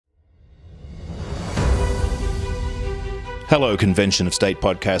Hello, Convention of State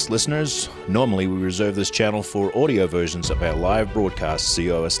podcast listeners. Normally, we reserve this channel for audio versions of our live broadcast,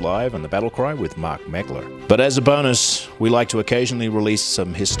 COS Live and the Battle Cry with Mark Meckler. But as a bonus, we like to occasionally release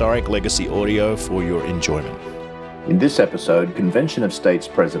some historic legacy audio for your enjoyment. In this episode, Convention of States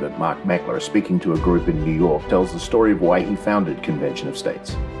President Mark Meckler, speaking to a group in New York, tells the story of why he founded Convention of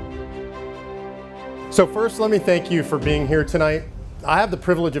States. So first, let me thank you for being here tonight. I have the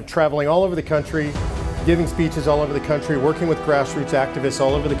privilege of traveling all over the country, giving speeches all over the country, working with grassroots activists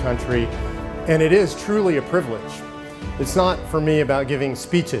all over the country, and it is truly a privilege. It's not for me about giving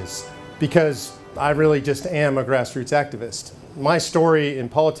speeches, because I really just am a grassroots activist. My story in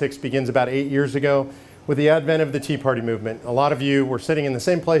politics begins about 8 years ago with the advent of the Tea Party movement. A lot of you were sitting in the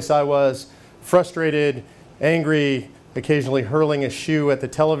same place I was, frustrated, angry, occasionally hurling a shoe at the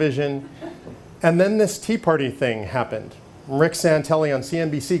television, and then this Tea Party thing happened. Rick Santelli on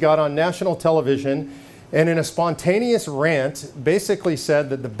CNBC got on national television and in a spontaneous rant basically said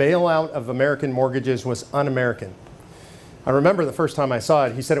that the bailout of American mortgages was un-American. I remember the first time I saw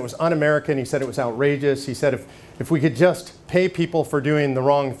it, he said it was un-American, he said it was outrageous, he said if we could just pay people for doing the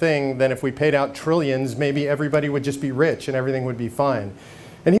wrong thing, then if we paid out trillions, maybe everybody would just be rich and everything would be fine.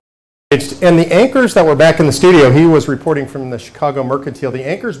 And the anchors that were back in the studio, he was reporting from the Chicago Mercantile, the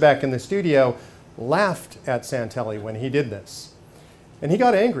anchors back in the studio laughed at Santelli when he did this. And he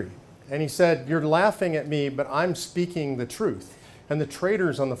got angry. And he said, "You're laughing at me, but I'm speaking the truth." And the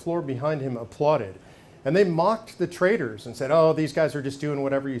traders on the floor behind him applauded. And they mocked the traders and said, "Oh, these guys are just doing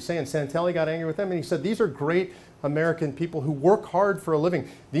whatever you say." And Santelli got angry with them and he said, "These are great American people who work hard for a living.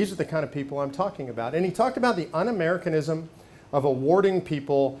 These are the kind of people I'm talking about." And he talked about the un-Americanism of awarding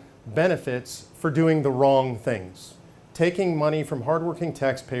people benefits for doing the wrong things. Taking money from hardworking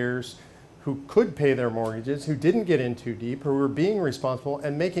taxpayers who could pay their mortgages, who didn't get in too deep, who were being responsible,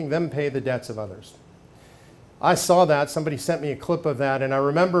 and making them pay the debts of others. I saw that. Somebody sent me a clip of that, and I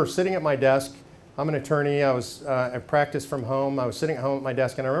remember sitting at my desk. I'm an attorney. I practiced from home. I was sitting at home at my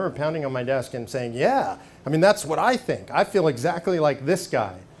desk, and I remember pounding on my desk and saying, "Yeah, I mean, that's what I think. I feel exactly like this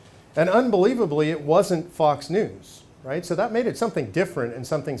guy." And unbelievably, it wasn't Fox News, right? So that made it something different and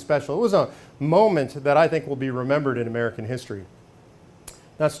something special. It was a moment that I think will be remembered in American history.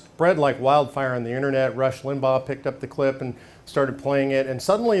 That spread like wildfire on the internet. Rush Limbaugh picked up the clip and started playing it. And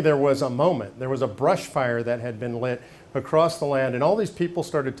suddenly there was a moment. There was a brush fire that had been lit across the land. And all these people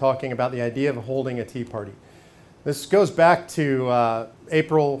started talking about the idea of holding a Tea Party. This goes back to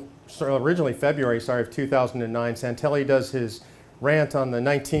originally February, of 2009. Santelli does his rant on the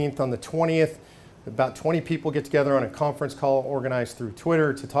 19th. On the 20th, about 20 people get together on a conference call organized through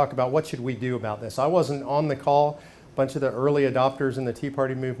Twitter to talk about what should we do about this. I wasn't on the call. A bunch of the early adopters in the Tea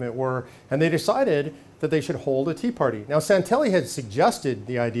Party movement were, and they decided that they should hold a Tea Party. Now, Santelli had suggested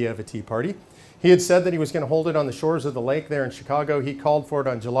the idea of a Tea Party. He had said that he was going to hold it on the shores of the lake there in Chicago. He called for it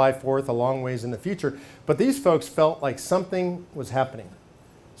on July 4th, a long ways in the future. But these folks felt like something was happening.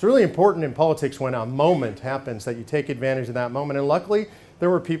 It's really important in politics when a moment happens that you take advantage of that moment. And luckily, there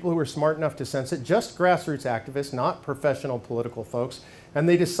were people who were smart enough to sense it, just grassroots activists, not professional political folks. And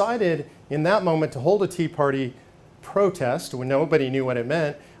they decided in that moment to hold a Tea Party protest when nobody knew what it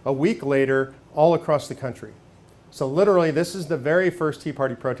meant a week later all across the country. So literally this is the very first Tea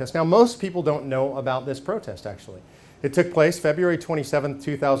Party protest. Now most people don't know about this protest actually. It took place February 27th,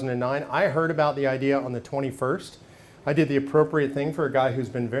 2009. I heard about the idea on the 21st. I did the appropriate thing for a guy who's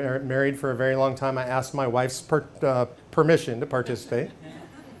been married for a very long time. I asked my wife's permission to participate.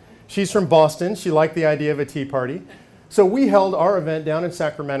 She's from Boston. She liked the idea of a Tea Party. So we held our event down in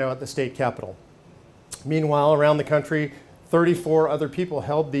Sacramento at the state capitol. Meanwhile, around the country, 34 other people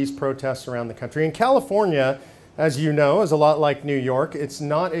held these protests around the country. In California, as you know, is a lot like New York. It's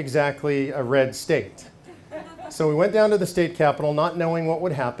not exactly a red state. So we went down to the state capitol not knowing what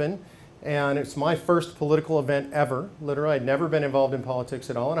would happen. And it's my first political event ever. Literally, I'd never been involved in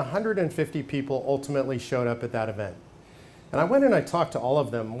politics at all. And 150 people ultimately showed up at that event. And I went and I talked to all of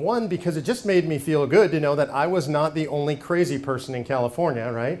them. One, because it just made me feel good to know that I was not the only crazy person in California,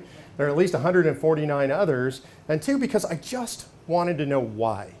 right? There are at least 149 others. And two, because I just wanted to know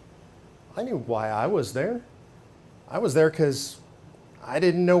why. I knew why I was there. I was there because I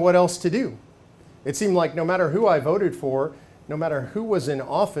didn't know what else to do. It seemed like no matter who I voted for, no matter who was in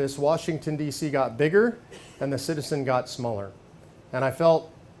office, Washington, D.C. got bigger and the citizen got smaller. And I felt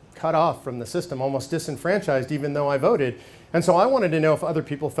cut off from the system, almost disenfranchised, even though I voted. And so I wanted to know if other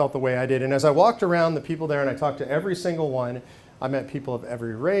people felt the way I did. And as I walked around the people there and I talked to every single one, I met people of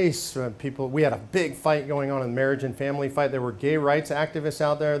every race, we had a big fight going on, a marriage and family fight. There were gay rights activists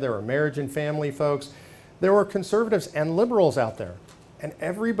out there. There were marriage and family folks. There were conservatives and liberals out there. And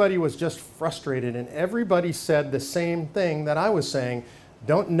everybody was just frustrated, and everybody said the same thing that I was saying.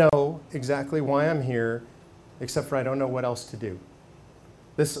 Don't know exactly why I'm here, except for I don't know what else to do.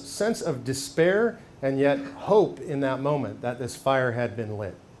 This sense of despair and yet hope in that moment that this fire had been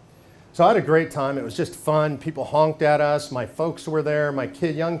lit. So I had a great time. It was just fun. People honked at us. My folks were there. My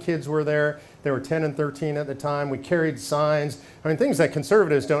young kids were there. They were 10 and 13 at the time. We carried signs. I mean, things that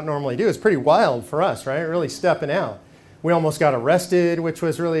conservatives don't normally do. It's pretty wild for us, right? Really stepping out. We almost got arrested, which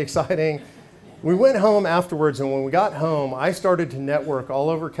was really exciting. We went home afterwards, and when we got home, I started to network all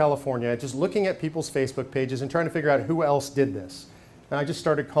over California, just looking at people's Facebook pages and trying to figure out who else did this. And I just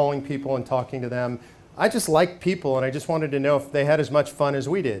started calling people and talking to them. I just liked people, and I just wanted to know if they had as much fun as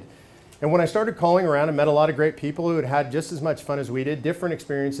we did. And when I started calling around, I met a lot of great people who had had just as much fun as we did, different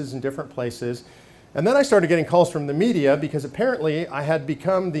experiences in different places. And then I started getting calls from the media because apparently I had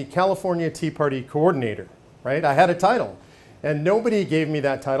become the California Tea Party coordinator, right? I had a title. And nobody gave me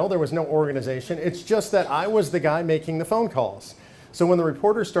that title. There was no organization. It's just that I was the guy making the phone calls. So when the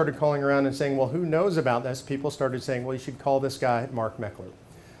reporters started calling around and saying, well, who knows about this? People started saying, well, you should call this guy Mark Meckler.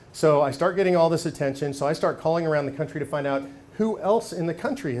 So I start getting all this attention. So I start calling around the country to find out who else in the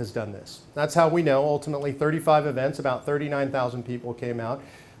country has done this. That's how we know. Ultimately, 35 events, about 39,000 people came out,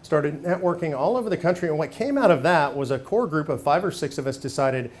 started networking all over the country. And what came out of that was a core group of 5 or 6 of us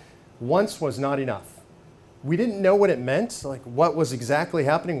decided once was not enough. We didn't know what it meant, like what was exactly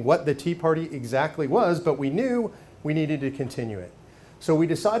happening, what the Tea Party exactly was, but we knew we needed to continue it. So we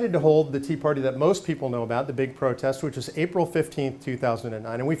decided to hold the Tea Party that most people know about, the big protest, which was April 15th,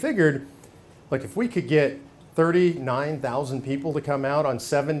 2009. And we figured, like, if we could get 39,000 people to come out on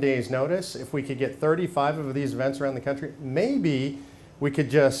 7 days' notice, if we could get 35 of these events around the country, maybe we could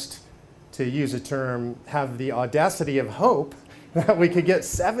just, to use a term, have the audacity of hope that we could get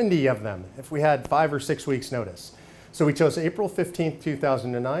 70 of them if we had 5 or 6 weeks' notice. So we chose April 15th,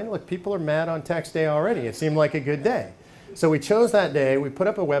 2009. Look, people are mad on tax day already. It seemed like a good day. So we chose that day. We put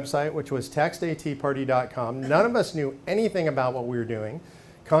up a website, which was taxdayteaparty.com. None of us knew anything about what we were doing.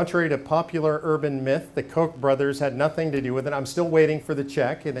 Contrary to popular urban myth, the Koch brothers had nothing to do with it. I'm still waiting for the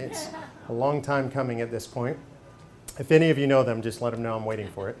check, and it's a long time coming at this point. If any of you know them, just let them know I'm waiting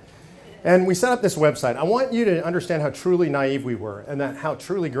for it. And we set up this website. I want you to understand how truly naive we were and that how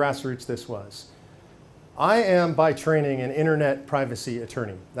truly grassroots this was. I am, by training, an internet privacy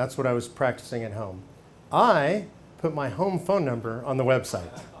attorney. That's what I was practicing at home. I put my home phone number on the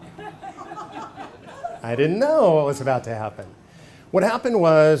website. I didn't know what was about to happen. What happened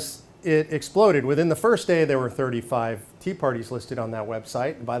was it exploded. Within the first day, there were 35 Tea Parties listed on that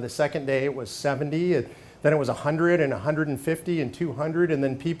website. And by the second day, it was 70. Then it was 100 and 150 and 200. And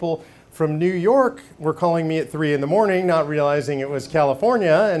then people from New York were calling me at 3 in the morning, not realizing it was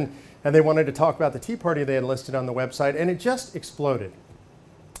California, and they wanted to talk about the Tea Party they had listed on the website, and it just exploded.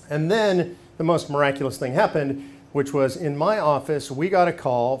 And then the most miraculous thing happened, which was in my office, we got a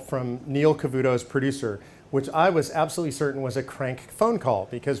call from Neil Cavuto's producer, which I was absolutely certain was a crank phone call,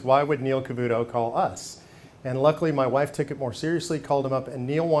 because why would Neil Cavuto call us? And luckily, my wife took it more seriously, called him up, and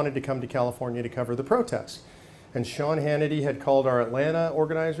Neil wanted to come to California to cover the protest. And Sean Hannity had called our Atlanta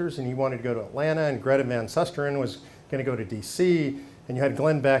organizers, and he wanted to go to Atlanta, and Greta Van Susteren was going to go to DC, and you had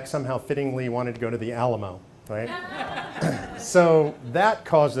Glenn Beck somehow fittingly wanted to go to the Alamo, right? So that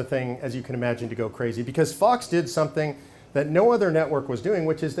caused the thing, as you can imagine, to go crazy, because Fox did something that no other network was doing,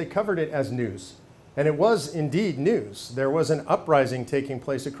 which is they covered it as news. And it was indeed news. There was an uprising taking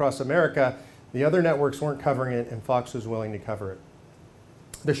place across America. The other networks weren't covering it, and Fox was willing to cover it.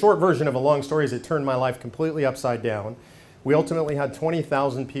 The short version of a long story is it turned my life completely upside down. We ultimately had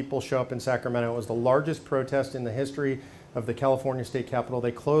 20,000 people show up in Sacramento. It was the largest protest in the history of the California State Capitol.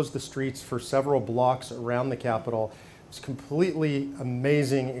 They closed the streets for several blocks around the Capitol. It was a completely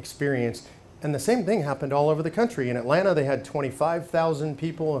amazing experience. And the same thing happened all over the country. In Atlanta, they had 25,000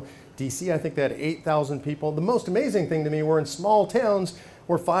 people. DC, I think they had 8,000 people. The most amazing thing to me were in small towns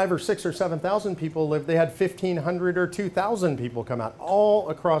where 5 or 6 or 7,000 people lived, they had 1,500 or 2,000 people come out all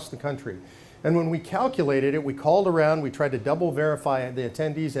across the country. And when we calculated it, we called around, we tried to double verify the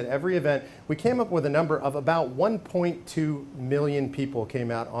attendees at every event. We came up with a number of about 1.2 million people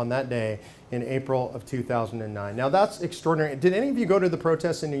came out on that day in April of 2009. Now that's extraordinary. Did any of you go to the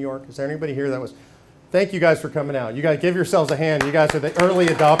protests in New York? Is there anybody here that was? Thank you guys for coming out. You guys give yourselves a hand. You guys are the early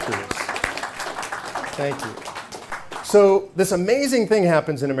adopters. Thank you. So this amazing thing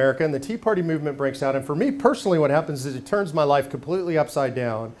happens in America, and the Tea Party movement breaks out. And for me personally, what happens is it turns my life completely upside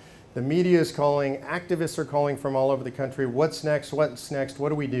down. The media is calling, activists are calling from all over the country. What's next? What's next? What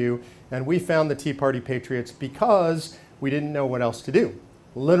do we do? And we found the Tea Party Patriots because we didn't know what else to do.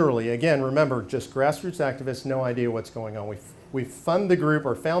 Literally, again, remember, just grassroots activists, no idea what's going on. We We fund the group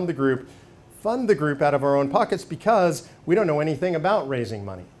or found the group, fund the group out of our own pockets because we don't know anything about raising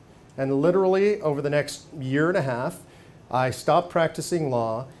money. And literally over the next year and a half, I stopped practicing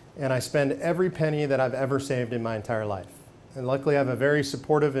law and I spend every penny that I've ever saved in my entire life. And luckily I have a very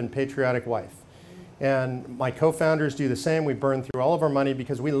supportive and patriotic wife. And my co-founders do the same. We burn through all of our money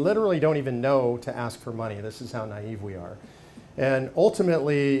because we literally don't even know to ask for money. This is how naive we are. And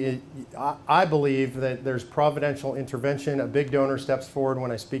ultimately, I believe that there's providential intervention. A big donor steps forward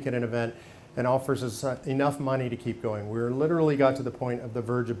when I speak at an event and offers us enough money to keep going. We literally got to the point of the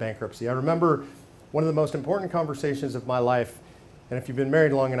verge of bankruptcy. I remember one of the most important conversations of my life, and if you've been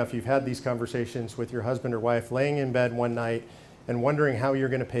married long enough, you've had these conversations with your husband or wife laying in bed one night and wondering how you're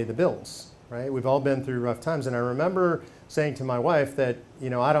going to pay the bills. Right? We've all been through rough times, and I remember saying to my wife that,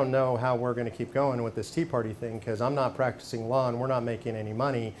 I don't know how we're going to keep going with this Tea Party thing because I'm not practicing law and we're not making any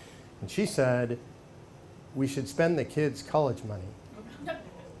money. And she said, we should spend the kids' college money.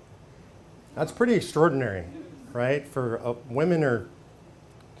 That's pretty extraordinary, right? For women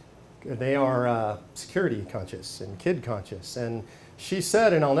they are security conscious and kid conscious. And she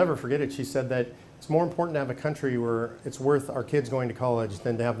said, and I'll never forget it, she said that it's more important to have a country where it's worth our kids going to college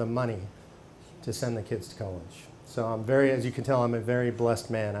than to have the money to send the kids to college. So I'm as you can tell, I'm a very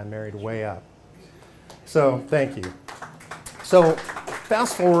blessed man. I'm married way up. So thank you. So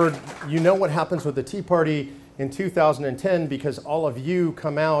fast forward, you know what happens with the Tea Party in 2010 because all of you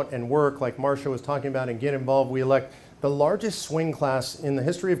come out and work like Marcia was talking about and get involved. We elect the largest swing class in the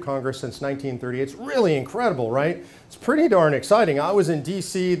history of Congress since 1930. It's really incredible, right? It's pretty darn exciting. I was in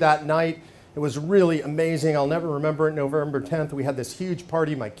DC that night. It was really amazing. I'll never remember it. November 10th, we had this huge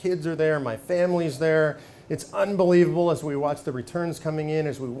party. My kids are there. My family's there. It's unbelievable as we watch the returns coming in,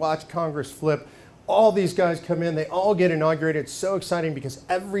 as we watch Congress flip. All these guys come in. They all get inaugurated. It's so exciting because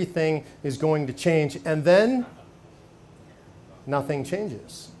everything is going to change. And then nothing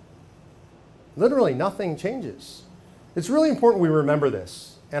changes. Literally nothing changes. It's really important we remember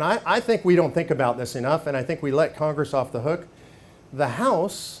this. And I think we don't think about this enough, and I think we let Congress off the hook. The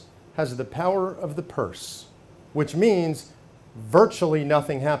House has the power of the purse, which means virtually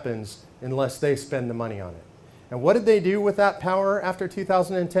nothing happens unless they spend the money on it. And what did they do with that power after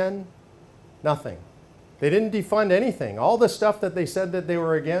 2010? Nothing. They didn't defund anything. All the stuff that they said that they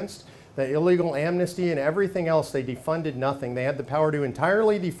were against, the illegal amnesty and everything else, they defunded nothing. They had the power to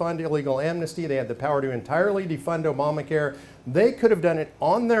entirely defund illegal amnesty. They had the power to entirely defund Obamacare. They could have done it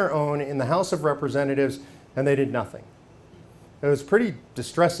on their own in the House of Representatives, and they did nothing. It was pretty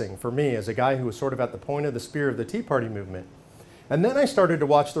distressing for me as a guy who was sort of at the point of the spear of the Tea Party movement. And then I started to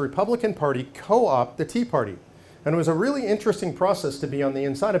watch the Republican Party co-opt the Tea Party. And it was a really interesting process to be on the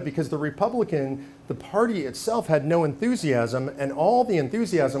inside of because the party itself had no enthusiasm, and all the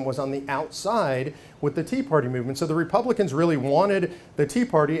enthusiasm was on the outside with the Tea Party movement. So the Republicans really wanted the Tea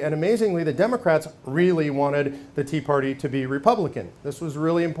Party, and amazingly, the Democrats really wanted the Tea Party to be Republican. This was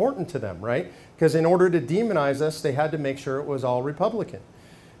really important to them, right? Because in order to demonize us, they had to make sure it was all Republican.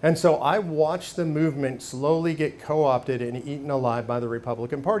 And so I watched the movement slowly get co-opted and eaten alive by the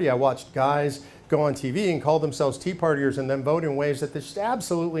Republican Party. I watched guys go on TV and call themselves Tea Partiers and then vote in ways that is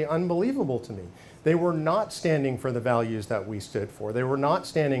absolutely unbelievable to me. They were not standing for the values that we stood for. They were not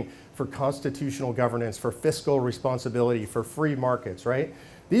standing for constitutional governance, for fiscal responsibility, for free markets, right?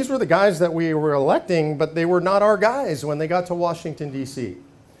 These were the guys that we were electing, but they were not our guys when they got to Washington, D.C.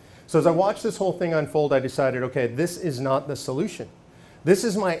 So as I watched this whole thing unfold, I decided, okay, this is not the solution. This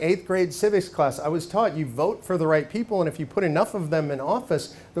is my 8th grade civics class. I was taught you vote for the right people, and if you put enough of them in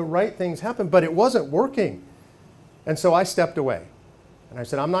office, the right things happen, but it wasn't working. And so I stepped away. And I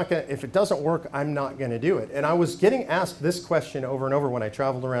said, if it doesn't work, I'm not going to do it. And I was getting asked this question over and over when I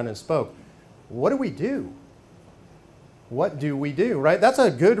traveled around and spoke. What do we do? What do we do, right? That's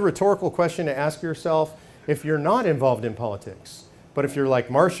a good rhetorical question to ask yourself if you're not involved in politics. But if you're like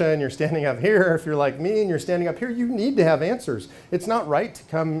Marcia and you're standing up here, if you're like me and you're standing up here, you need to have answers. It's not right to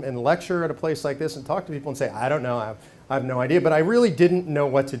come and lecture at a place like this and talk to people and say, I don't know, I have no idea. But I really didn't know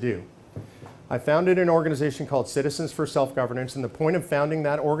what to do. I founded an organization called Citizens for Self-Governance, and the point of founding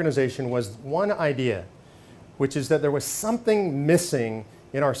that organization was one idea, which is that there was something missing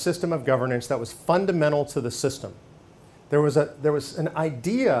in our system of governance that was fundamental to the system. There was an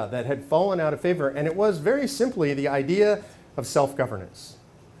idea that had fallen out of favor, and it was very simply the idea of self-governance.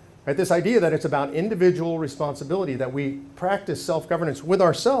 Right? This idea that it's about individual responsibility, that we practice self-governance with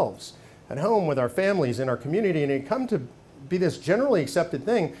ourselves, at home, with our families, in our community, and it come to be this generally accepted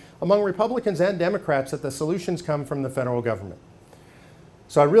thing among Republicans and Democrats that the solutions come from the federal government.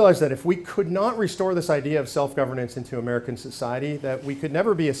 So I realized that if we could not restore this idea of self-governance into American society, that we could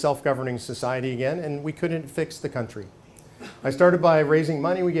never be a self-governing society again, and we couldn't fix the country. I started by raising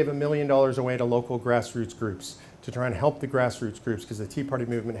money. We gave $1 million away to local grassroots groups to try and help the grassroots groups because the Tea Party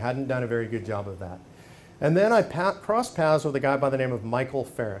movement hadn't done a very good job of that. And then I crossed paths with a guy by the name of Michael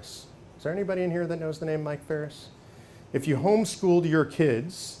Ferris. Is there anybody in here that knows the name Mike Ferris? If you homeschooled your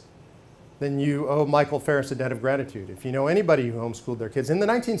kids, then you owe Michael Ferris a debt of gratitude. If you know anybody who homeschooled their kids. In the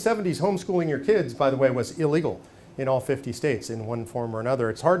 1970s, homeschooling your kids, by the way, was illegal in all 50 states in one form or another.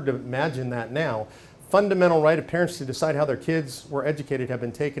 It's hard to imagine that now. Fundamental right of parents to decide how their kids were educated have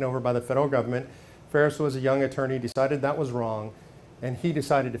been taken over by the federal government. Ferris was a young attorney, decided that was wrong, and he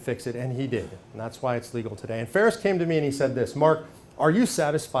decided to fix it, and he did. And that's why it's legal today. And Ferris came to me and he said this, Mark, are you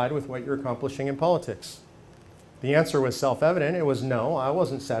satisfied with what you're accomplishing in politics? The answer was self-evident. It was no, I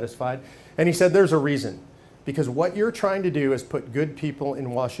wasn't satisfied. And he said, there's a reason. Because what you're trying to do is put good people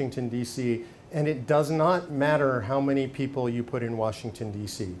in Washington, D.C., and it does not matter how many people you put in Washington,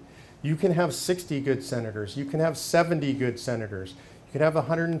 D.C. You can have 60 good senators. You can have 70 good senators. You can have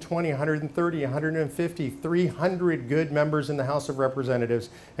 120, 130, 150, 300 good members in the House of Representatives,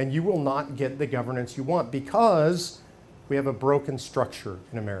 and you will not get the governance you want because we have a broken structure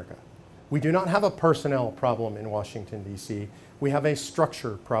in America. We do not have a personnel problem in Washington, D.C. We have a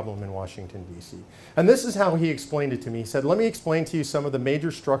structure problem in Washington, D.C. And this is how he explained it to me. He said, let me explain to you some of the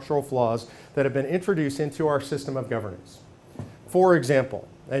major structural flaws that have been introduced into our system of governance. For example,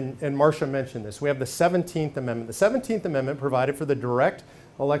 and Marcia mentioned this, we have the 17th Amendment. The 17th Amendment provided for the direct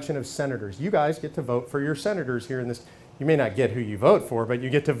election of senators. You guys get to vote for your senators here in this. You may not get who you vote for, but you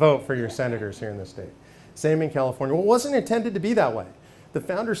get to vote for your senators here in the state. Same in California. Well, it wasn't intended to be that way. The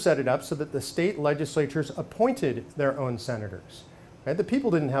founders set it up so that the state legislatures appointed their own senators. Right? The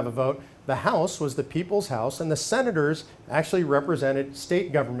people didn't have a vote. The House was the people's house, and the senators actually represented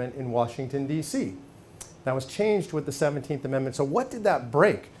state government in Washington, D.C. That was changed with the 17th Amendment. So what did that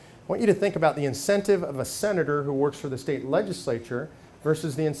break? I want you to think about the incentive of a senator who works for the state legislature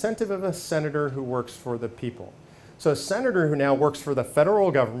versus the incentive of a senator who works for the people. So a senator who now works for the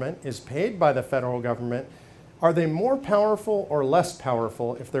federal government, is paid by the federal government, are they more powerful or less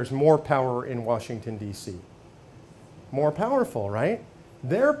powerful if there's more power in Washington, D.C.? More powerful, right?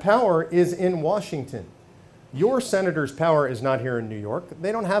 Their power is in Washington. Your senator's power is not here in New York.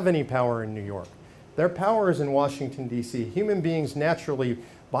 They don't have any power in New York. Their power is in Washington, D.C. Human beings naturally,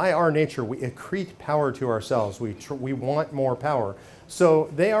 by our nature, we accrete power to ourselves. We want more power. So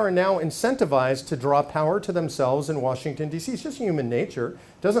they are now incentivized to draw power to themselves in Washington, D.C. It's just human nature.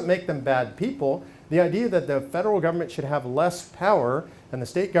 It doesn't make them bad people. The idea that the federal government should have less power and the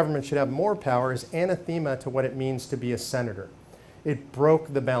state government should have more power is anathema to what it means to be a senator. It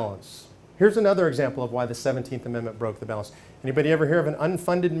broke the balance. Here's another example of why the 17th Amendment broke the balance. Anybody ever hear of an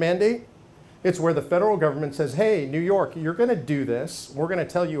unfunded mandate? It's where the federal government says, hey, New York, you're going to do this. We're going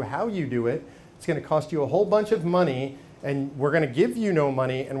to tell you how you do it. It's going to cost you a whole bunch of money, and we're going to give you no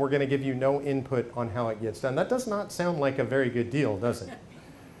money, and we're going to give you no input on how it gets done. That does not sound like a very good deal, does it?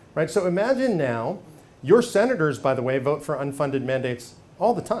 Right? So imagine now, your senators, by the way, vote for unfunded mandates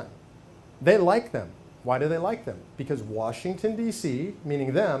all the time. They like them. Why do they like them? Because Washington, D.C.,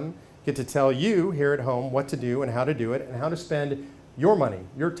 meaning them, get to tell you here at home what to do and how to do it and how to spend your money,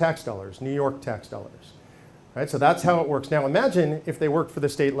 your tax dollars, New York tax dollars. Right? So that's how it works. Now imagine if they worked for the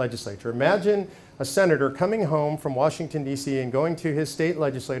state legislature. Imagine a senator coming home from Washington, D.C. and going to his state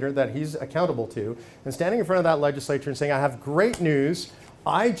legislator that he's accountable to and standing in front of that legislature and saying, I have great news.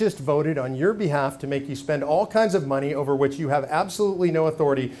 I just voted on your behalf to make you spend all kinds of money over which you have absolutely no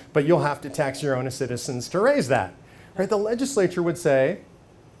authority, but you'll have to tax your own citizens to raise that. Right? The legislature would say,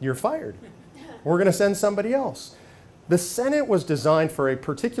 you're fired. We're going to send somebody else. The Senate was designed for a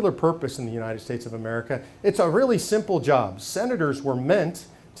particular purpose in the United States of America. It's a really simple job. Senators were meant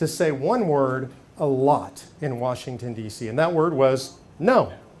to say one word a lot in Washington, D.C., and that word was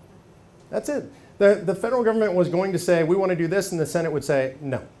no. That's it. The federal government was going to say, we want to do this, and the Senate would say,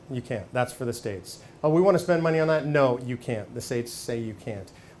 no, you can't. That's for the states. Oh, we want to spend money on that? No, you can't. The states say you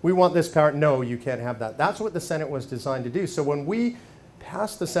can't. We want this power? No, you can't have that. That's what the Senate was designed to do. So when we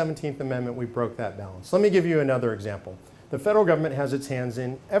passed the 17th Amendment, we broke that balance. Let me give you another example. The federal government has its hands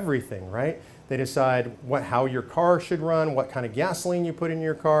in everything, right? They decide how your car should run, what kind of gasoline you put in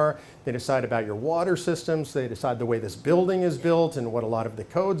your car. They decide about your water systems. They decide the way this building is built and what a lot of the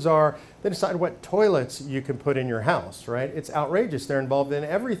codes are. They decide what toilets you can put in your house, right? It's outrageous. They're involved in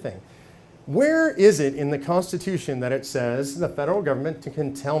everything. Where is it in the Constitution that it says the federal government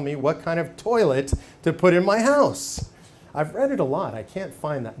can tell me what kind of toilet to put in my house? I've read it a lot. I can't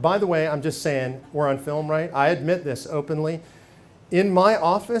find that. By the way, I'm just saying, we're on film, right? I admit this openly. In my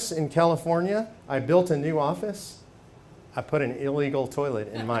office in California, I built a new office. I put an illegal toilet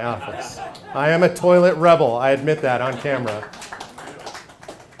in my office. I am a toilet rebel. I admit that on camera.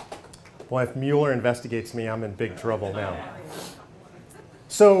 Well, if Mueller investigates me, I'm in big trouble now.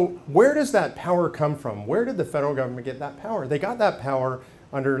 So where does that power come from? Where did the federal government get that power? They got that power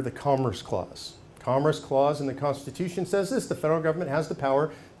under the Commerce Clause. Commerce Clause in the Constitution says this: the federal government has the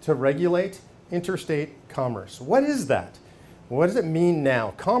power to regulate interstate commerce. What is that? What does it mean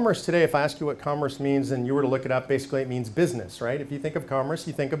now? Commerce today, if I ask you what commerce means and you were to look it up, basically it means business, right? If you think of commerce,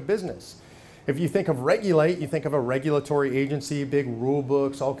 you think of business. If you think of regulate, you think of a regulatory agency, big rule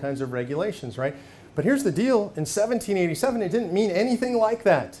books, all kinds of regulations, right? But here's the deal. In 1787, it didn't mean anything like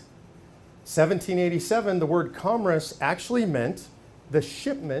that. 1787, the word commerce actually meant the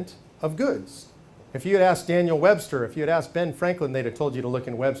shipment of goods. If you had asked Daniel Webster, if you had asked Ben Franklin, they'd have told you to look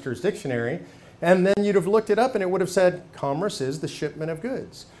in Webster's dictionary, and then you'd have looked it up and it would have said commerce is the shipment of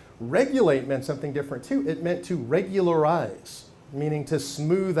goods. Regulate meant something different too. It meant to regularize, meaning to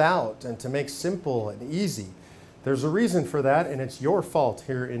smooth out and to make simple and easy. There's a reason for that, and it's your fault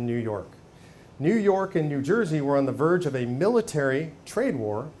here in New York. New York and New Jersey were on the verge of a military trade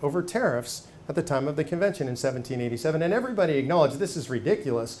war over tariffs at the time of the convention in 1787, and everybody acknowledged this is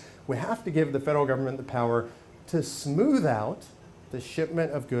ridiculous. We have to give the federal government the power to smooth out the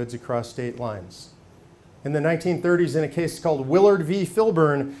shipment of goods across state lines. In the 1930s, in a case called Willard v.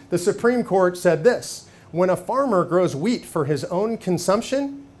 Filburn, the Supreme Court said this: when a farmer grows wheat for his own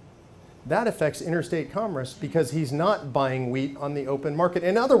consumption, that affects interstate commerce because he's not buying wheat on the open market.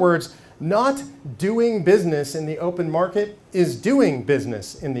 In other words, not doing business in the open market is doing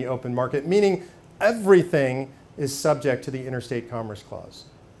business in the open market, meaning everything is subject to the Interstate Commerce Clause.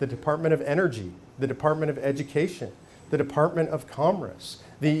 The Department of Energy, the Department of Education, the Department of Commerce,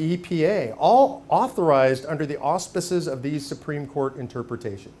 the EPA, all authorized under the auspices of these Supreme Court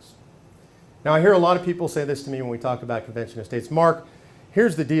interpretations. Now, I hear a lot of people say this to me when we talk about Convention of States. Mark,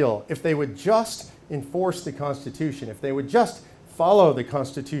 here's the deal. If they would just enforce the Constitution, if they would just follow the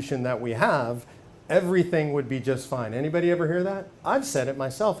Constitution that we have, everything would be just fine. Anybody ever hear that? I've said it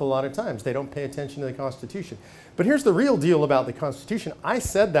myself a lot of times. They don't pay attention to the Constitution. But here's the real deal about the Constitution. I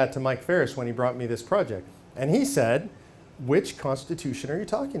said that to Mike Ferris when he brought me this project. And he said, which Constitution are you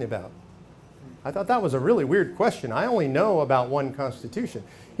talking about? I thought that was a really weird question. I only know about one Constitution.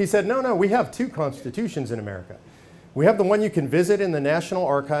 He said, no, we have two Constitutions in America. We have the one you can visit in the National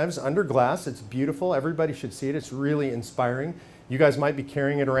Archives under glass. It's beautiful. Everybody should see it. It's really inspiring. You guys might be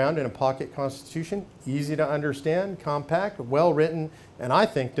carrying it around in a pocket Constitution. Easy to understand, compact, well written, and I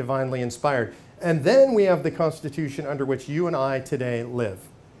think divinely inspired. And then we have the Constitution under which you and I today live.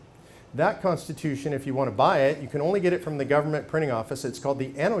 That Constitution, if you want to buy it, you can only get it from the government printing office. It's called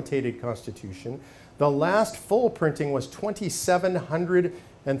the Annotated Constitution. The last full printing was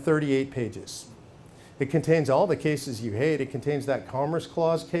 2,738 pages. It contains all the cases you hate. It contains that Commerce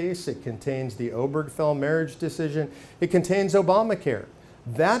Clause case. It contains the Obergefell marriage decision. It contains Obamacare.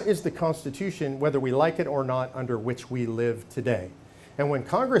 That is the Constitution, whether we like it or not, under which we live today. And when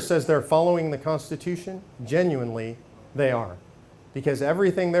Congress says they're following the Constitution, genuinely, they are. Because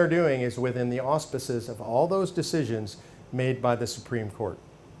everything they're doing is within the auspices of all those decisions made by the Supreme Court.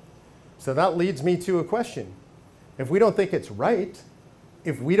 So that leads me to a question. If we don't think it's right,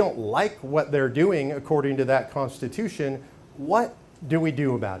 if we don't like what they're doing according to that Constitution, what do we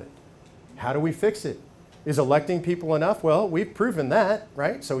do about it? How do we fix it? Is electing people enough? Well, we've proven that,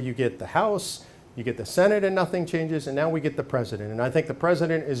 right? So you get the House, you get the Senate, and nothing changes, and now we get the president. And I think the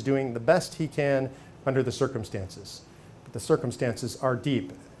president is doing the best he can under the circumstances. But the circumstances are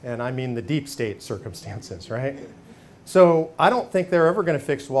deep, and I mean the deep state circumstances, right? So I don't think they're ever going to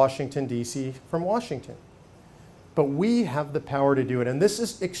fix Washington, D.C. from Washington. But we have the power to do it. And this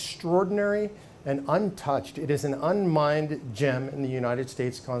is extraordinary and untouched. It is an unmined gem in the United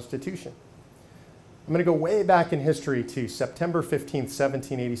States Constitution. I'm going to go way back in history to September 15th,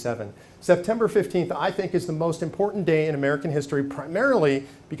 1787. September 15th, I think, is the most important day in American history, primarily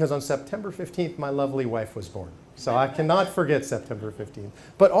because on September 15th, my lovely wife was born. So I cannot forget September 15th.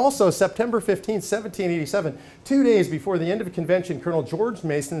 But also September 15th, 1787, 2 days before the end of the convention, Colonel George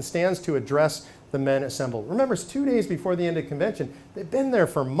Mason stands to address the men assembled. Remember, it's 2 days before the end of the convention. They've been there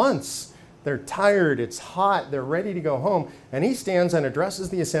for months. They're tired, it's hot, they're ready to go home. And he stands and addresses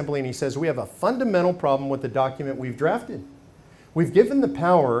the assembly and he says, we have a fundamental problem with the document we've drafted. We've given the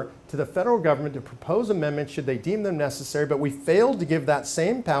power to the federal government to propose amendments should they deem them necessary, but we failed to give that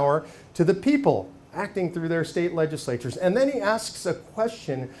same power to the people acting through their state legislatures. And then he asks a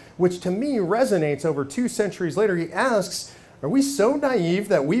question which to me resonates over 2 centuries later. He asks, are we so naive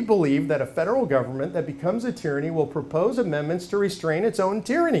that we believe that a federal government that becomes a tyranny will propose amendments to restrain its own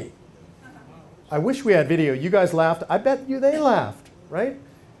tyranny? I wish we had video. You guys laughed. I bet you they laughed, right?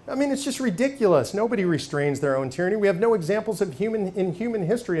 I mean, it's just ridiculous. Nobody restrains their own tyranny. We have no examples in human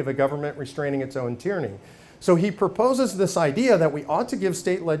history of a government restraining its own tyranny. So he proposes this idea that we ought to give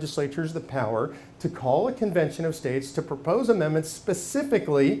state legislatures the power to call a convention of states to propose amendments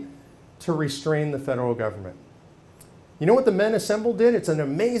specifically to restrain the federal government. You know what the men assembled did? It's an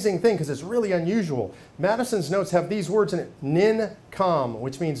amazing thing because it's really unusual. Madison's notes have these words in it, nin com,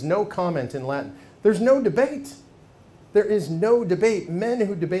 which means no comment in Latin. There's no debate. There is no debate. Men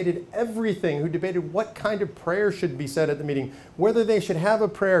who debated everything, who debated what kind of prayer should be said at the meeting, whether they should have a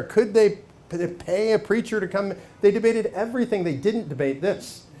prayer, could they pay a preacher to come. They debated everything. They didn't debate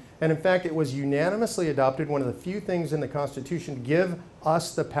this. And in fact, it was unanimously adopted, one of the few things in the Constitution to give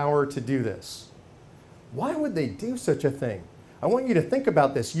us the power to do this. Why would they do such a thing? I want you to think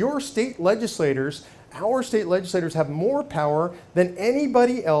about this. Your state legislators, our state legislators have more power than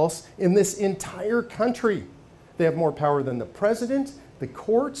anybody else in this entire country. They have more power than the president, the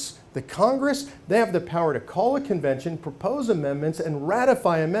courts, the Congress. They have the power to call a convention, propose amendments, and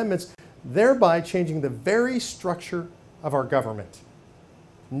ratify amendments, thereby changing the very structure of our government.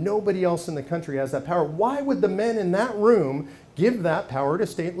 Nobody else in the country has that power. Why would the men in that room give that power to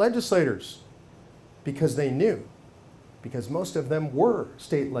state legislators? Because they knew. Because most of them were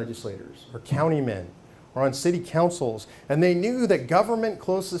state legislators or county men or on city councils, and they knew that government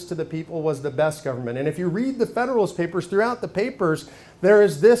closest to the people was the best government. And if you read the Federalist Papers, throughout the papers, there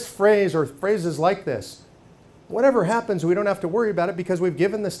is this phrase or phrases like this: whatever happens, we don't have to worry about it because we've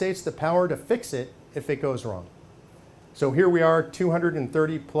given the states the power to fix it if it goes wrong. So here we are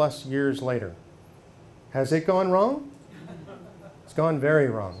 230 plus years later. Has it gone wrong? It's gone very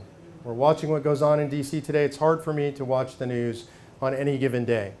wrong. We're watching what goes on in D.C. today. It's hard for me to watch the news on any given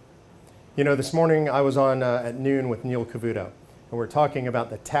day. You know, this morning I was on at noon with Neil Cavuto, and we're talking about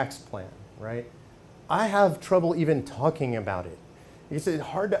the tax plan, right? I have trouble even talking about it. It's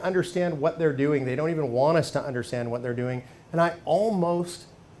hard to understand what they're doing. They don't even want us to understand what they're doing, and I almost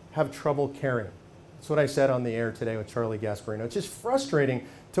have trouble caring. That's what I said on the air today with Charlie Gasparino. It's just frustrating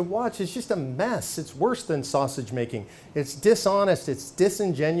to watch. It's just a mess. It's worse than sausage making. It's dishonest. It's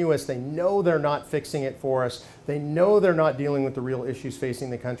disingenuous. They know they're not fixing it for us. They know they're not dealing with the real issues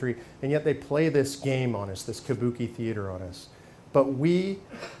facing the country, and yet they play this game on us, this kabuki theater on us. But we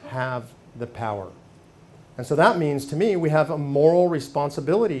have the power. And so that means, to me, we have a moral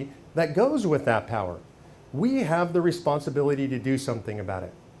responsibility that goes with that power. We have the responsibility to do something about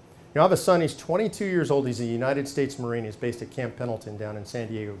it. You know, I have a son, he's 22 years old, he's a United States Marine, he's based at Camp Pendleton down in San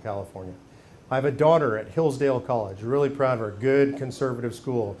Diego, California. I have a daughter at Hillsdale College, really proud of her, good conservative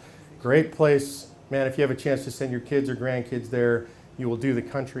school. Great place, man, if you have a chance to send your kids or grandkids there, you will do the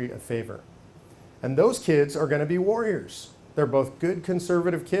country a favor. And those kids are going to be warriors. They're both good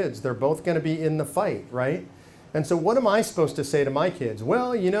conservative kids. They're both going to be in the fight, right? And so what am I supposed to say to my kids?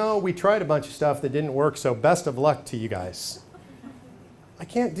 Well, you know, we tried a bunch of stuff that didn't work, so best of luck to you guys. I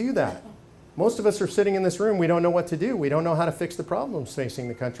can't do that. Most of us are sitting in this room, we don't know what to do. We don't know how to fix the problems facing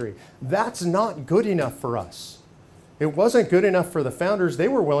the country. That's not good enough for us. It wasn't good enough for the founders. They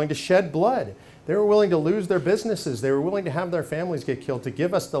were willing to shed blood. They were willing to lose their businesses. They were willing to have their families get killed to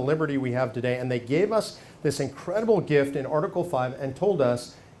give us the liberty we have today. And they gave us this incredible gift in Article 5 and told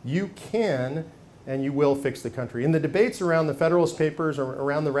us, you can and you will fix the country. In the debates around the Federalist Papers or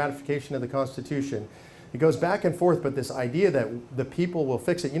around the ratification of the Constitution, it goes back and forth, but this idea that the people will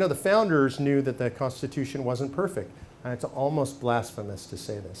fix it. You know, the founders knew that the Constitution wasn't perfect. And it's almost blasphemous to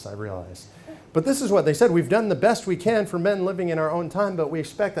say this, I realize. But this is what they said: we've done the best we can for men living in our own time, but we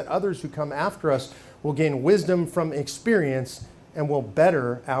expect that others who come after us will gain wisdom from experience and will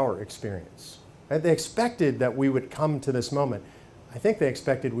better our experience. Right? They expected that we would come to this moment. I think they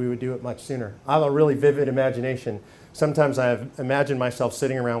expected we would do it much sooner. I have a really vivid imagination. Sometimes I have imagined myself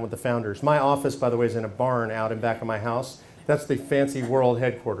sitting around with the founders. My office, by the way, is in a barn out in back of my house. That's the fancy world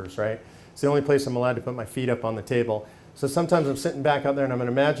headquarters, right? It's the only place I'm allowed to put my feet up on the table. So sometimes I'm sitting back out there and I'm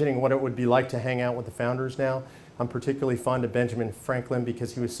imagining what it would be like to hang out with the founders now. I'm particularly fond of Benjamin Franklin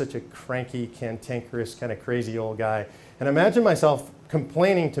because he was such a cranky, cantankerous, kind of crazy old guy. And I imagine myself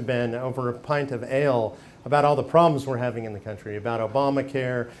complaining to Ben over a pint of ale about all the problems we're having in the country, about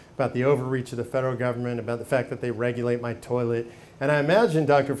Obamacare, about the overreach of the federal government, about the fact that they regulate my toilet. And I imagine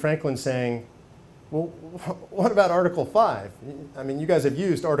Dr. Franklin saying, well, what about Article 5? I mean, you guys have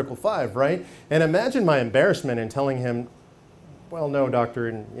used Article 5, right? And imagine my embarrassment in telling him, well, no, doctor,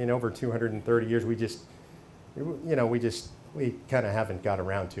 in over 230 years, we kind of haven't got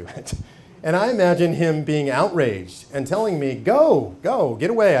around to it. And I imagine him being outraged and telling me, go, get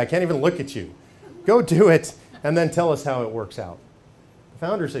away, I can't even look at you. Go do it, and then tell us how it works out. The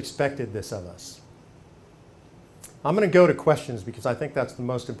founders expected this of us. I'm going to go to questions because I think that's the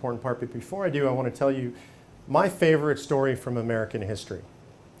most important part. But before I do, I want to tell you my favorite story from American history.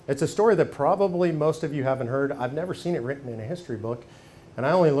 It's a story that probably most of you haven't heard. I've never seen it written in a history book, and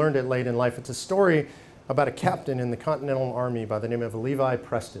I only learned it late in life. It's a story about a captain in the Continental Army by the name of Levi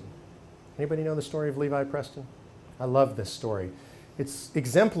Preston. Anybody know the story of Levi Preston? I love this story. It's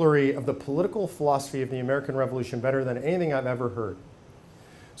exemplary of the political philosophy of the American Revolution, better than anything I've ever heard.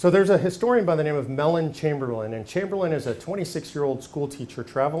 So there's a historian by the name of Mellon Chamberlain, and Chamberlain is a 26-year-old school teacher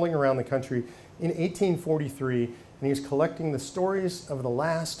traveling around the country in 1843, and he's collecting the stories of the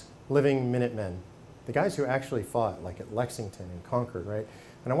last living Minutemen, the guys who actually fought, like at Lexington and Concord, right?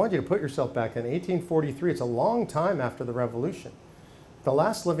 And I want you to put yourself back in 1843. It's a long time after the Revolution. The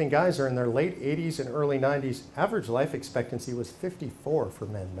last living guys are in their late 80s and early 90s. Average life expectancy was 54 for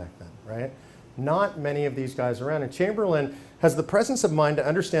men back then, right? Not many of these guys around. And Chamberlain has the presence of mind to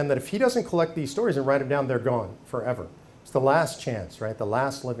understand that if he doesn't collect these stories and write them down, they're gone forever. It's the last chance, right? The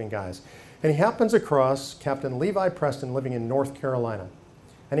last living guys. And he happens across Captain Levi Preston living in North Carolina.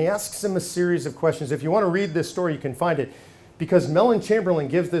 And he asks him a series of questions. If you want to read this story, you can find it, because Mellon Chamberlain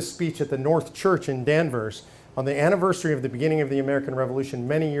gives this speech at the North Church in Danvers on the anniversary of the beginning of the American Revolution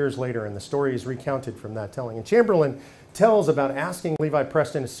many years later, and the story is recounted from that telling. And Chamberlain tells about asking Levi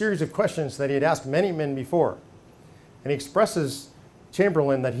Preston a series of questions that he had asked many men before. And he expresses,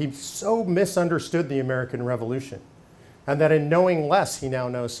 Chamberlain, that he so misunderstood the American Revolution, and that in knowing less, he now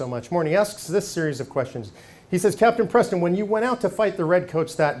knows so much more. And he asks this series of questions. He says, Captain Preston, when you went out to fight the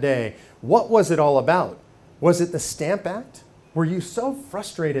Redcoats that day, what was it all about? Was it the Stamp Act? Were you so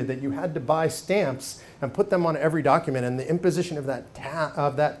frustrated that you had to buy stamps and put them on every document, and the imposition of that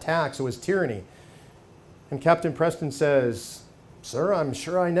tax was tyranny? And Captain Preston says, sir, I'm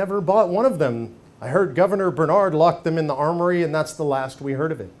sure I never bought one of them. I heard Governor Bernard locked them in the armory, and that's the last we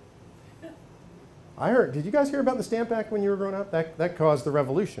heard of it. Did you guys hear about the Stamp Act when you were growing up? That caused the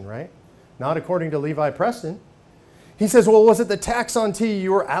revolution, right? Not according to Levi Preston. He says, well, was it the tax on tea?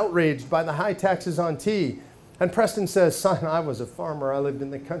 You were outraged by the high taxes on tea. And Preston says, son, I was a farmer. I lived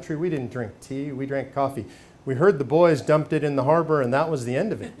in the country. We didn't drink tea. We drank coffee. We heard the boys dumped it in the harbor, and that was the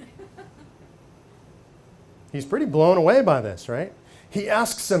end of it. He's pretty blown away by this, right? He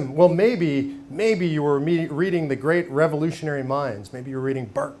asks him, well, maybe you were reading the great revolutionary minds. Maybe you were reading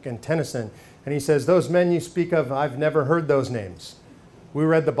Burke and Tennyson. And he says, those men you speak of, I've never heard those names. We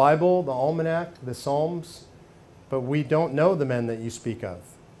read the Bible, the Almanac, the Psalms, but we don't know the men that you speak of.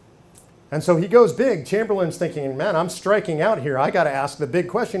 And so he goes big. Chamberlain's thinking, man, I'm striking out here. I got to ask the big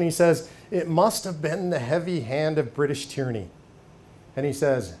question. He says, it must have been the heavy hand of British tyranny. And he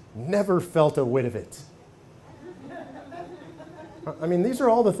says, never felt a whit of it. I mean, these are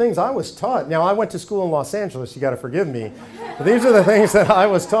all the things I was taught. Now, I went to school in Los Angeles. You got to forgive me. But these are the things that I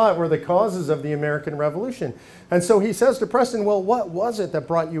was taught were the causes of the American Revolution. And so he says to Preston, well, what was it that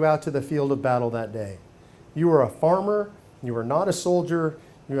brought you out to the field of battle that day? You were a farmer. You were not a soldier.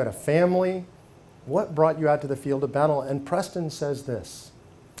 You had a family. What brought you out to the field of battle? And Preston says this,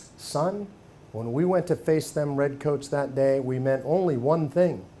 son, when we went to face them redcoats that day, we meant only one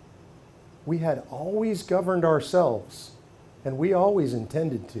thing. We had always governed ourselves, and we always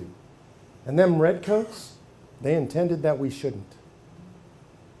intended to. And them redcoats, they intended that we shouldn't.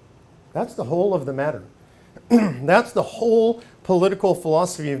 That's the whole of the matter. That's the whole political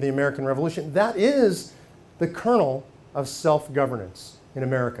philosophy of the American Revolution. That is the kernel of self-governance in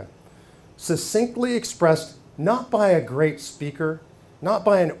America. Succinctly expressed not by a great speaker, not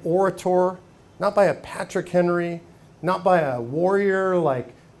by an orator, not by a Patrick Henry, not by a warrior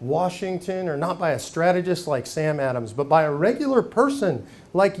like Washington, or not by a strategist like Sam Adams, but by a regular person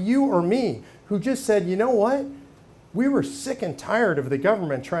like you or me who just said, you know what? We were sick and tired of the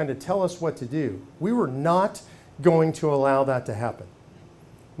government trying to tell us what to do. We were not going to allow that to happen.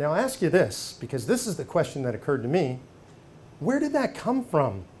 Now, I ask you this, because this is the question that occurred to me. Where did that come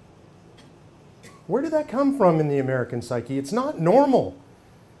from? Where did that come from in the American psyche? It's not normal.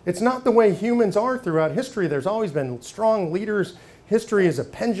 It's not the way humans are throughout history. There's always been strong leaders. History is a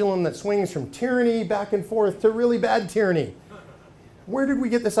pendulum that swings from tyranny back and forth to really bad tyranny. Where did we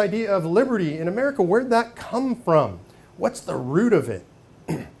get this idea of liberty in America? Where did that come from? What's the root of it?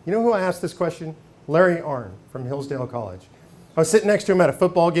 You know who I asked this question? Larry Arnn from Hillsdale College. I was sitting next to him at a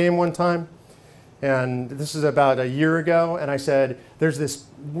football game one time, and this is about a year ago, and I said, there's this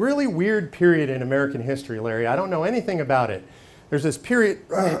really weird period in American history, Larry. I don't know anything about it. There's this period,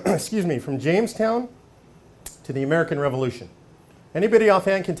 excuse me, from Jamestown to the American Revolution. Anybody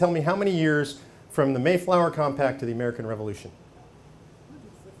offhand can tell me how many years from the Mayflower Compact to the American Revolution?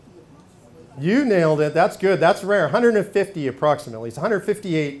 You nailed it. That's good. That's rare. 150 approximately. It's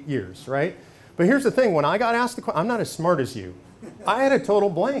 158 years, right? But here's the thing, when I got asked the question, I'm not as smart as you. I had a total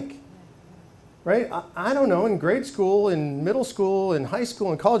blank, right? I don't know, in grade school, in middle school, in high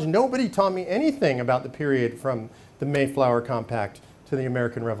school, in college, nobody taught me anything about the period from the Mayflower Compact to the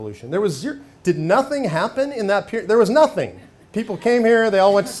American Revolution. There was zero. Did nothing happen in that period? There was nothing. People came here, they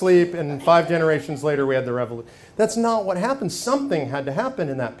all went to sleep, and 5 generations later we had the revolution. That's not what happened. Something had to happen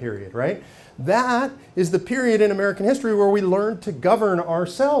in that period, right? That is the period in American history where we learned to govern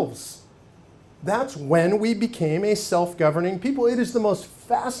ourselves. That's when we became a self-governing people. It is the most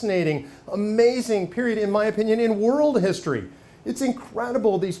fascinating, amazing period, in my opinion, in world history. It's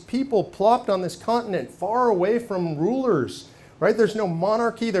incredible. These people plopped on this continent far away from rulers, right? There's no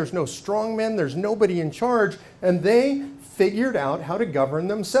monarchy, there's no strongmen, there's nobody in charge, and they figured out how to govern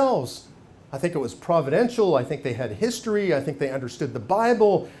themselves. I think it was providential. I think they had history. I think they understood the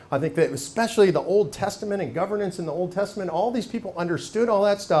Bible. I think that especially the Old Testament and governance in the Old Testament, all these people understood all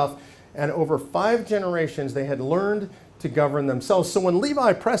that stuff, and over 5 generations they had learned to govern themselves. So when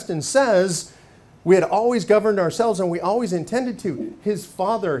Levi Preston says we had always governed ourselves and we always intended to, his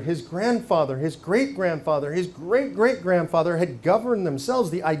father, his grandfather, his great-grandfather, his great-great-grandfather had governed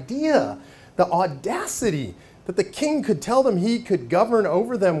themselves. The idea, the audacity that the king could tell them he could govern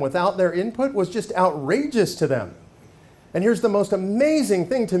over them without their input was just outrageous to them. And here's the most amazing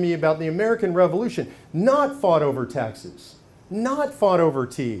thing to me about the American Revolution: not fought over taxes, not fought over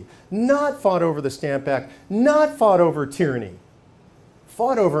tea, not fought over the Stamp Act, not fought over tyranny,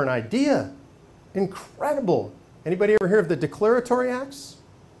 fought over an idea. Incredible. Anybody ever hear of the Declaratory Acts?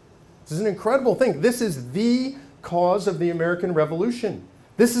 This is an incredible thing. This is the cause of the American Revolution.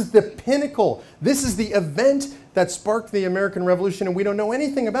 This is the pinnacle. This is the event that sparked the American Revolution, and we don't know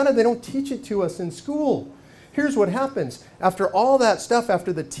anything about it. They don't teach it to us in school. Here's what happens. After all that stuff,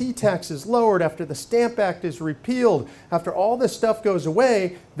 after the tea tax is lowered, after the Stamp Act is repealed, after all this stuff goes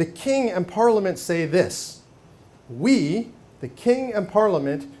away, the king and Parliament say this: we, the king and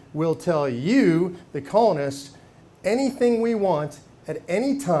Parliament, will tell you, the colonists, anything we want at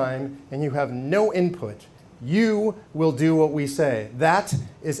any time, and you have no input. You will do what we say. That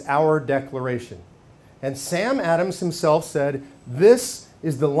is our declaration. And Sam Adams himself said, this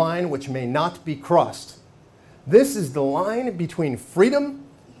is the line which may not be crossed. This is the line between freedom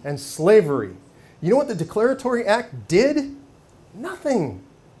and slavery. You know what the Declaratory Act did? Nothing.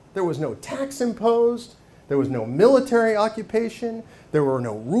 There was no tax imposed. There was no military occupation. There were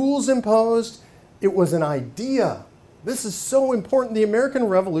no rules imposed. It was an idea. This is so important. The American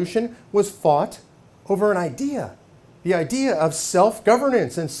Revolution was fought over an idea. The idea of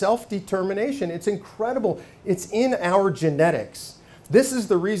self-governance and self-determination. It's incredible. It's in our genetics. This is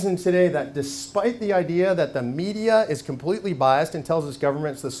the reason today that despite the idea that the media is completely biased and tells us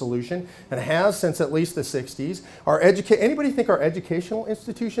government's the solution, and has since at least the 60s, anybody think our educational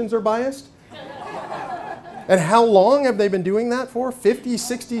institutions are biased? And how long have they been doing that for? 50,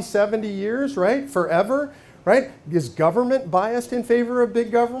 60, 70 years, right? Forever, right? Is government biased in favor of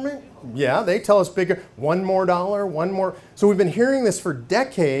big government? Yeah, they tell us bigger, $1 more, one more. So we've been hearing this for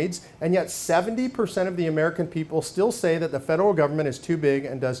decades, and yet 70% of the American people still say that the federal government is too big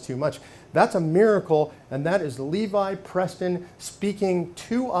and does too much. That's a miracle, and that is Levi Preston speaking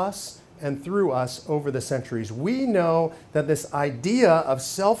to us and through us over the centuries. We know that this idea of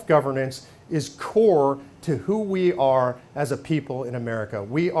self-governance is core to who we are as a people in America.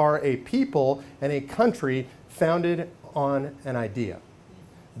 We are a people and a country founded on an idea.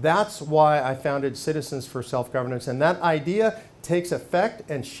 That's why I founded Citizens for Self-Governance, and that idea takes effect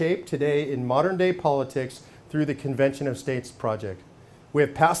and shape today in modern day politics through the Convention of States project. We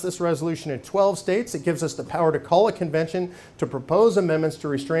have passed this resolution in 12 states. It gives us the power to call a convention to propose amendments to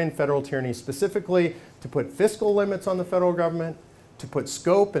restrain federal tyranny, specifically to put fiscal limits on the federal government, to put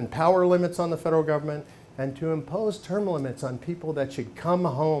scope and power limits on the federal government, and to impose term limits on people that should come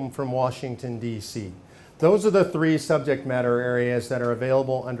home from Washington, D.C. Those are the 3 subject matter areas that are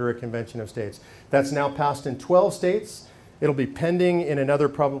available under a Convention of States. That's now passed in 12 states. It'll be pending in another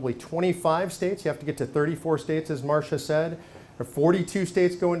probably 25 states. You have to get to 34 states, as Marcia said. 42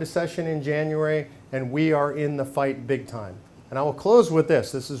 states go into session in January, and we are in the fight big time. And I will close with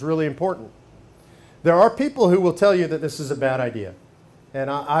this. This is really important. There are people who will tell you that this is a bad idea. And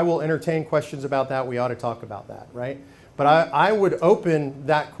I will entertain questions about that. We ought to talk about that, right? But I would open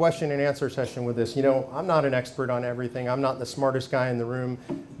that question and answer session with this. You know, I'm not an expert on everything. I'm not the smartest guy in the room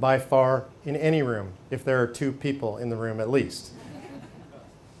by far, in any room, if there are 2 people in the room at least.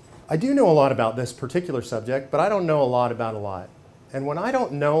 I do know a lot about this particular subject, but I don't know a lot about a lot. And when I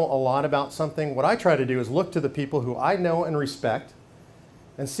don't know a lot about something, what I try to do is look to the people who I know and respect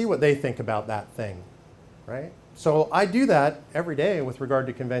and see what they think about that thing. right? So I do that every day with regard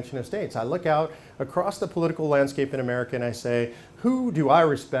to Convention of States. I look out across the political landscape in America and I say, who do I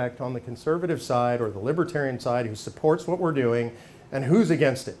respect on the conservative side or the libertarian side who supports what we're doing, and who's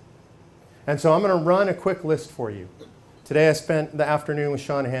against it? And so I'm going to run a quick list for you. Today I spent the afternoon with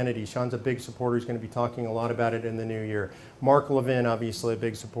Sean Hannity. Sean's a big supporter. He's going to be talking a lot about it in the new year. Mark Levin, obviously a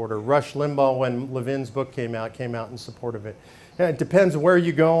big supporter. Rush Limbaugh, when Levin's book came out in support of it. And it depends where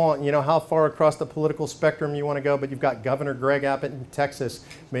you go on, how far across the political spectrum you want to go, but you've got Governor Greg Abbott in Texas,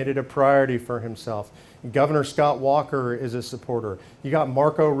 made it a priority for himself. Governor Scott Walker is a supporter. You got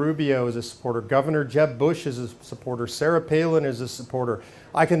Marco Rubio as a supporter. Governor Jeb Bush is a supporter. Sarah Palin is a supporter.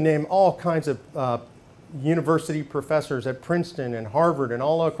 I can name all kinds of university professors at Princeton and Harvard and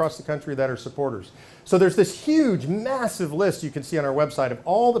all across the country that are supporters. So there's this huge, massive list you can see on our website of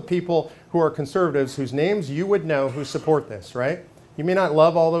all the people who are conservatives whose names you would know who support this, right? You may not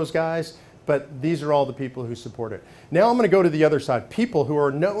love all those guys, but these are all the people who support it. Now I'm going to go to the other side, people who are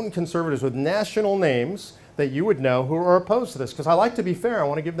known conservatives with national names that you would know who are opposed to this, because I like to be fair. I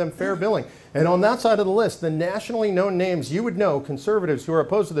want to give them fair billing. And on that side of the list, the nationally known names you would know, conservatives who are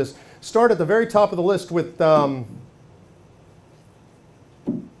opposed to this, start at the very top of the list with, there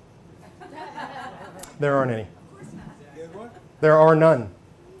aren't any. There are none.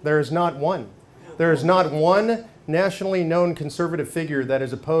 There is not one. There is not one nationally known conservative figure that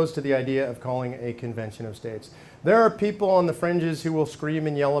is opposed to the idea of calling a convention of states. There are people on the fringes who will scream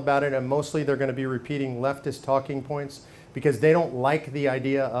and yell about it, and mostly they're going to be repeating leftist talking points because they don't like the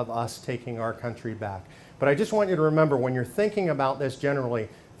idea of us taking our country back. But I just want you to remember, when you're thinking about this generally,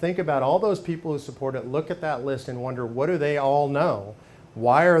 think about all those people who support it, look at that list and wonder, what do they all know?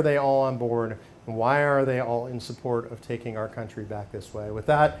 Why are they all on board? And why are they all in support of taking our country back this way? With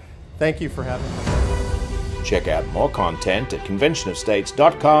that, thank you for having me. Check out more content at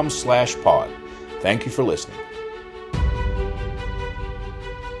conventionofstates.com/pod. Thank you for listening.